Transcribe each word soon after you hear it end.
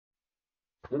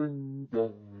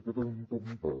Eggo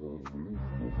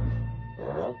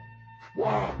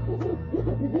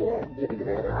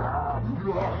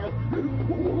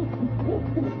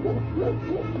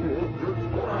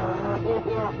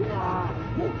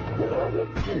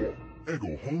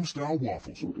home-style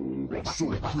waffles.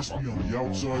 So crispy on the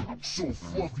outside, so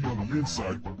fluffy on the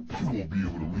inside, you won't be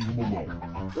able to leave them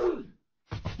alone.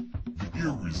 The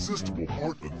irresistible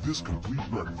part of this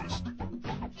complete breakfast.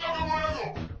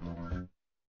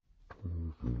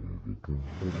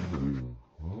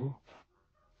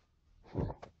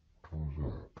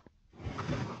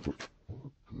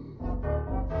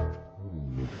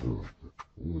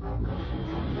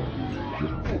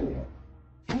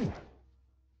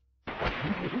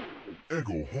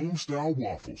 Eggo home-style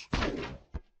waffles.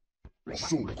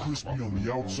 So crispy on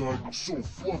the outside, so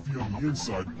fluffy on the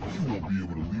inside, you won't be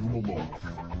able to leave them alone.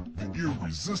 The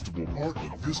irresistible part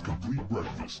of this complete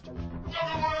breakfast.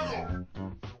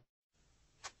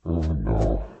 Oh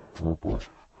no. Oh boy.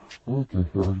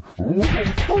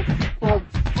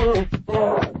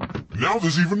 Now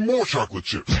there's even more chocolate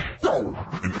chips.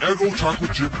 An Eggo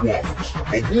chocolate chip waffles.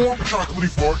 A warm chocolatey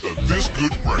part of this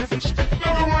good breakfast.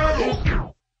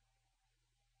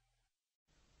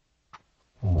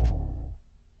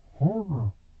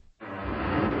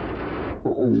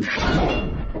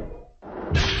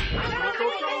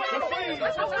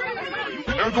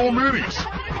 Eggo Minis,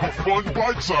 a fun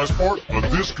bite-sized part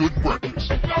of this good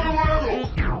breakfast.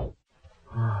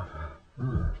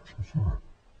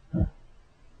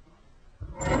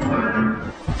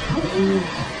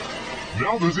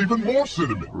 Now there's even more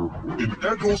cinnamon in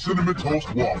Eggo Cinnamon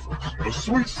Toast Waffles, a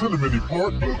sweet cinnamony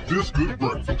part of this good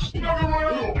breakfast.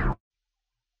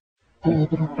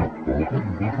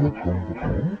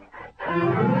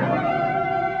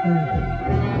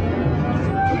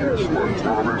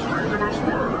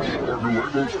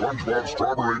 Eggo SpongeBob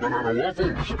Strawberry Banana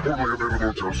Waffles, only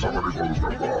available till somebody goes to buy.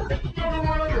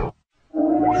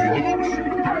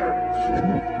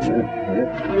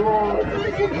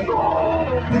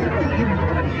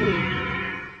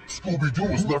 Scooby-Doo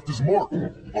has left his mark. A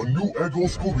new Eggo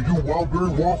Scooby-Doo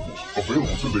Wildberry Waffles,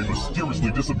 available till they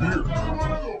mysteriously disappear.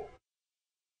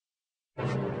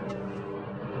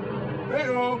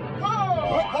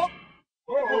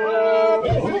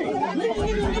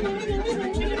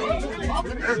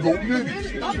 Eggo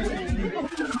Minis,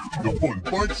 the fun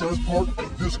bite-sized part of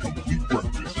this complete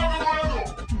breakfast.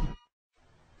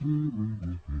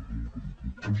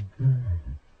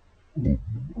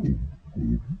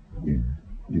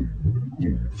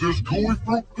 There's gooey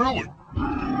fruit filling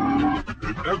and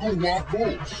Eggo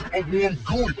waffles, a warm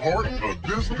gooey part of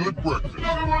this good breakfast.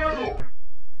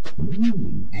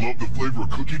 Love the flavor of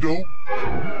cookie dough?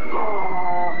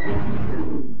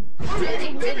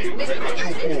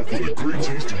 You'll fall for the great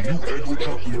taste of new Eggo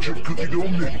chocolate chip cookie dough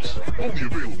minis. Only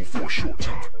available for a short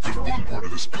time. The fun part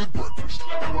of this good breakfast.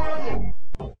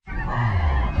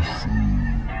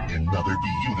 Another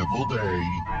beautiful day.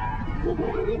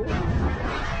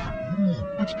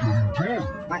 It's getting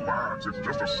dark. Relax, it's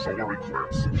just a solar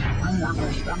eclipse. New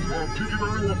Eggo SpongeBob Tiki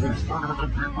Berry Waffles, part of a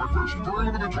complete breakfast for a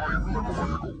limited time. Never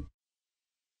mind Eggo.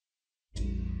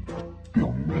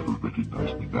 They'll never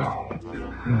recognize me now.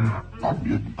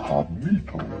 I'm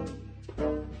incognito.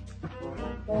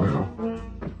 Well,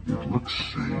 it looks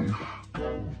safe.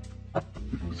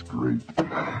 It's great.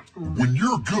 When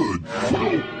you're good,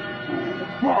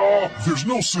 there's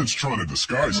no sense trying to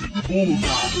disguise it.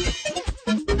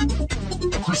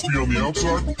 Crispy on the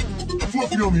outside,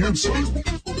 fluffy on the inside.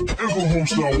 Eggo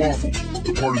home-style waffles,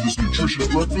 the part of this nutritious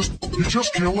breakfast you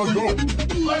just can't let go.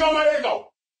 Let go, my Eggo!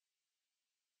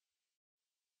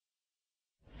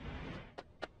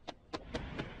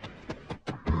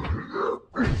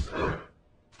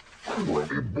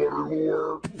 Let me butter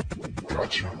more.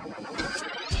 Gotcha.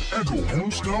 Eggo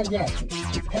home-style waffles,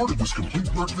 the part of this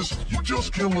complete breakfast you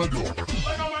just can't let go. Let go,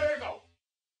 my Eggo!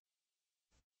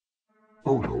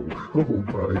 Oh no, oh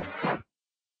my.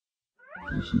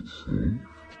 Is it safe?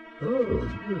 Yeah.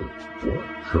 What?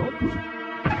 Chocolate?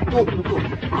 Oh, the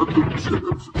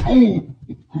chips.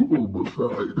 Oh, my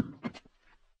side.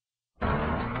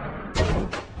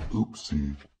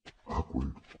 Oopsie.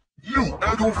 Awkward. New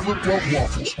Eggo flip-flop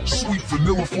waffles, sweet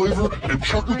vanilla flavor and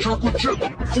chocolate chip,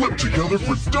 flip together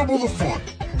for double the fun.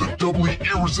 The doubly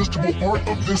irresistible part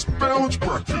of this balanced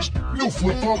breakfast. New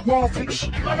flip-flop waffles.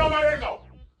 Let go, my Eggo!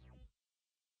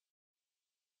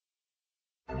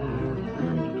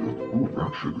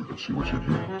 Brown sugar, let's see what's in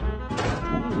here.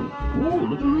 Oh,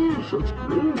 look at this, that's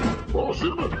great. Oh,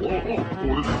 cinnamon. Oh,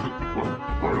 what is it?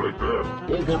 I like that.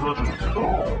 Oh,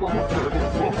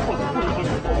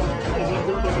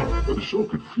 more I'm so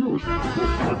confused. New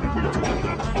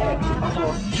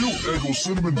Eggo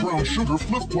Cinnamon Brown Sugar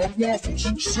Flip-Flop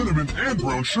Waffles. Cinnamon and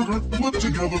brown sugar flip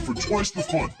together for twice the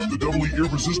fun. The doubly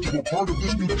irresistible part of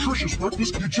this nutritious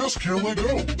breakfast you just can't let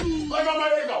go. Let go my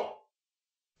Eggo!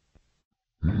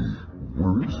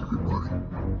 Where is everybody?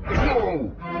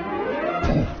 Whoa!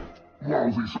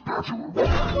 Lousy spatula.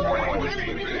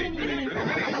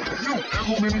 New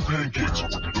Eggo Mini Pancakes.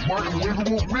 The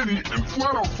microwavable, mini, and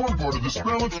flat-out fun part of this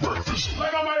balanced breakfast.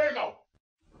 Let go my Eggo!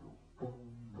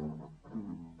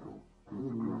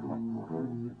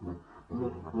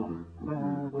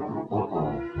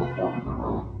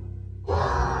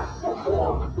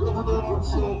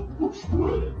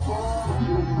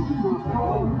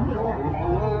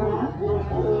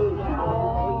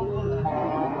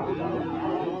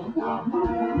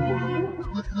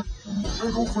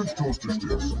 Eggo French Toaster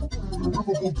Sticks. The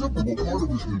rippable, dippable part of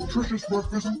this nutritious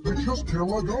breakfast you just can't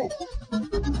let go.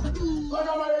 Let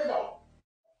go my Eggo!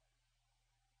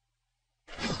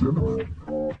 Cinnamon.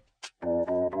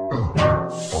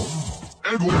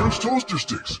 Eggo French Toaster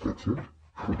Sticks. That's it.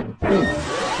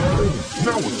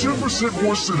 Now with 10%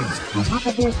 more cinnamon, the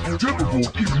rippable, dippable,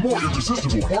 even more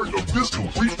irresistible part of this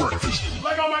complete breakfast.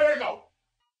 Let go my Eggo!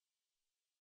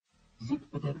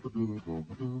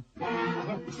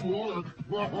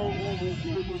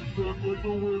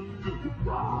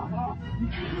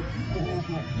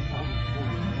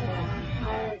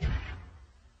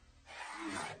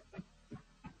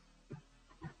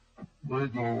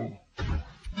 Lego.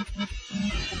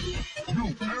 New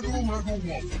Eggo Lego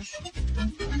Waffles.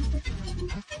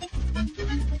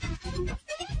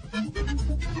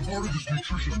 The part of this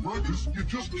nutritious breakfast you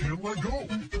just can't let go.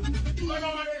 Let go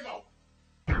my Eggo!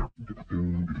 Wait a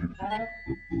minute.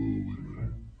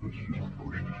 Let's just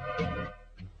push this.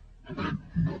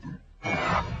 Nothing.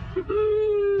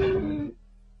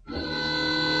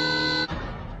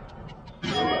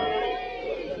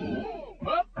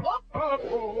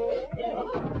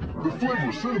 The flavor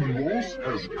of cinnamon rolls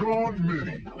has gone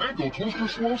mini. Eggo Toaster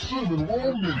Swirl Cinnamon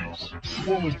Roll Minis.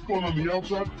 Swirling fun on the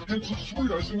outside, hints of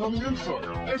sweet icing on the inside.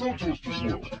 Eggo Toaster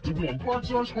Swirls, the warm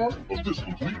bite-sized heart of this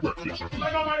complete breakfast.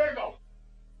 Let go my Eggo!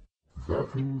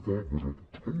 That was it.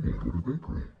 Hey, little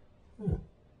bakery. Oh,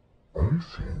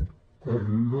 icing. I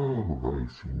love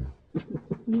icing.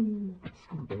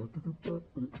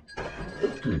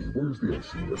 Okay, where's the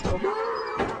icing?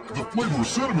 The flavor of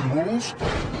cinnamon rolls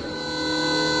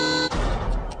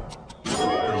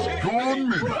has gone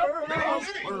mini.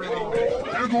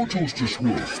 Eggo Toaster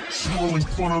Swirls, swirling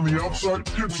fun on the outside,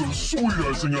 hints of sweet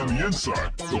icing on the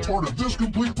inside. The part of this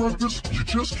complete breakfast you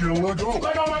just can't let go.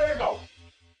 Let go my Eggo!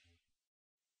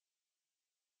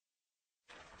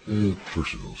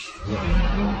 Personals.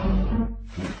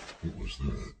 What was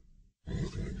that?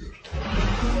 Nothing, I guess.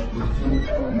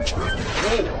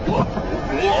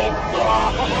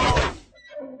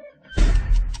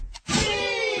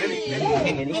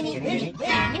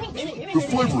 The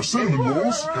flavor of cinnamon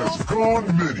rolls has gone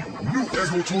mini. New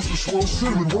Eggo Toaster Swirl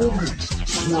Cinnamon Roll Minis.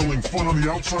 Swirling fun on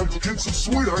the outside, hints of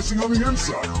sweet icing on the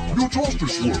inside. New Toaster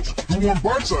Swirls, the warm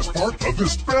bite-sized part of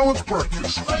this balanced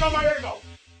breakfast. Let go my Eggo!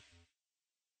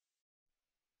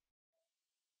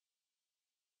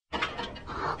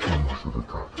 Almost to the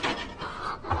top.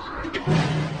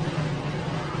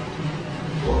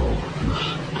 Oh, this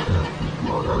can't be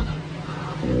right.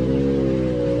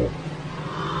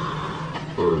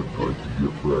 Oh, I'd like to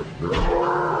get back now.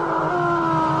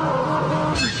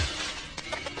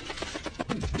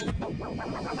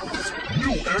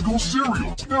 New Eggo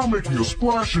cereal, now making a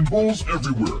splash in bowls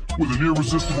everywhere. With an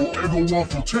irresistible Eggo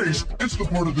waffle taste, it's the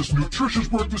part of this nutritious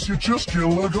breakfast you just can't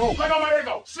let go. Let go my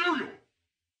Eggo! Cereal!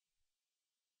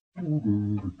 What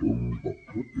in the world?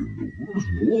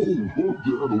 Whoa,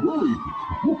 get out of the way.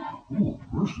 Oh,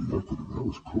 mercy, that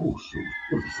was close.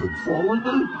 What is that, following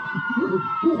me?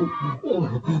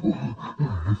 I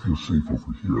feel safe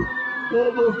over here. Oh,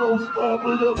 there's no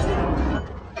stopping it.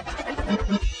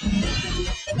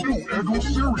 New Eggo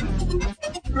cereal,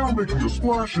 now making a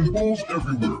splash in bowls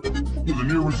everywhere. With an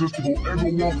irresistible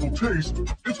Eggo waffle taste,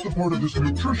 it's the part of this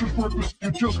nutritious breakfast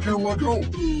you just can't let go.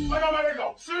 Let go my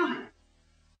Eggo! Cereal!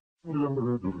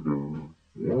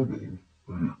 Warning?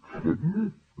 Are you kidding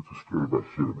me? What's so scary about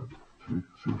cinnamon? See,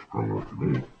 seems strong enough to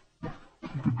me.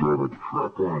 You could drive a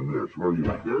truck on this. Are you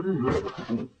kidding?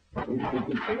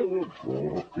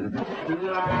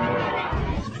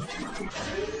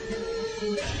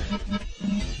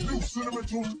 New Cinnamon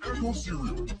Toast Eggo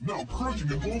cereal, now crunching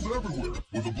in bowls everywhere.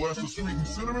 With a blast of sweetened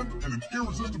cinnamon and an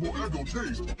irresistible Eggo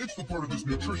taste, it's the part of this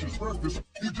nutritious breakfast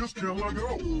you just can't let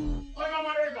go. Let